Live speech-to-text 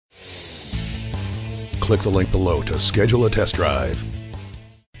click the link below to schedule a test drive.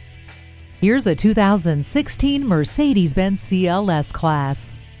 Here's a 2016 Mercedes-Benz CLS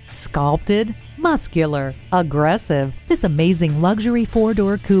class. Sculpted, muscular, aggressive, this amazing luxury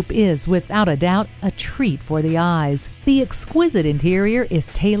four-door coupe is, without a doubt, a treat for the eyes. The exquisite interior is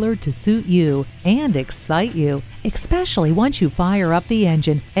tailored to suit you and excite you, especially once you fire up the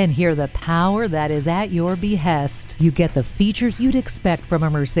engine and hear the power that is at your behest. You get the features you'd expect from a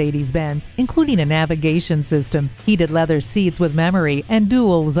Mercedes-Benz, including a navigation system, heated leather seats with memory, and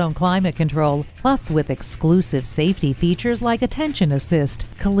dual-zone climate control, plus with exclusive safety features like attention assist,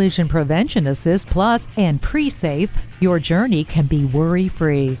 collision prevention assist plus, and pre-safe. Your journey can be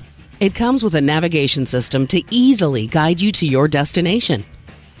worry-free. It comes with a navigation system to easily guide you to your destination.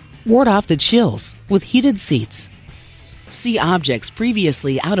 Ward off the chills with heated seats. See objects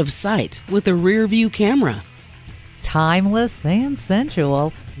previously out of sight with a rear view camera. Timeless and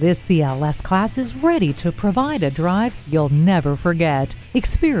sensual, this CLS class is ready to provide a drive you'll never forget.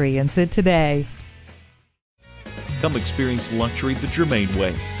 Experience it today. Come experience luxury the Germain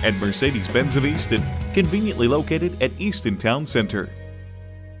way at Mercedes-Benz of Easton, conveniently located at Easton Town Center.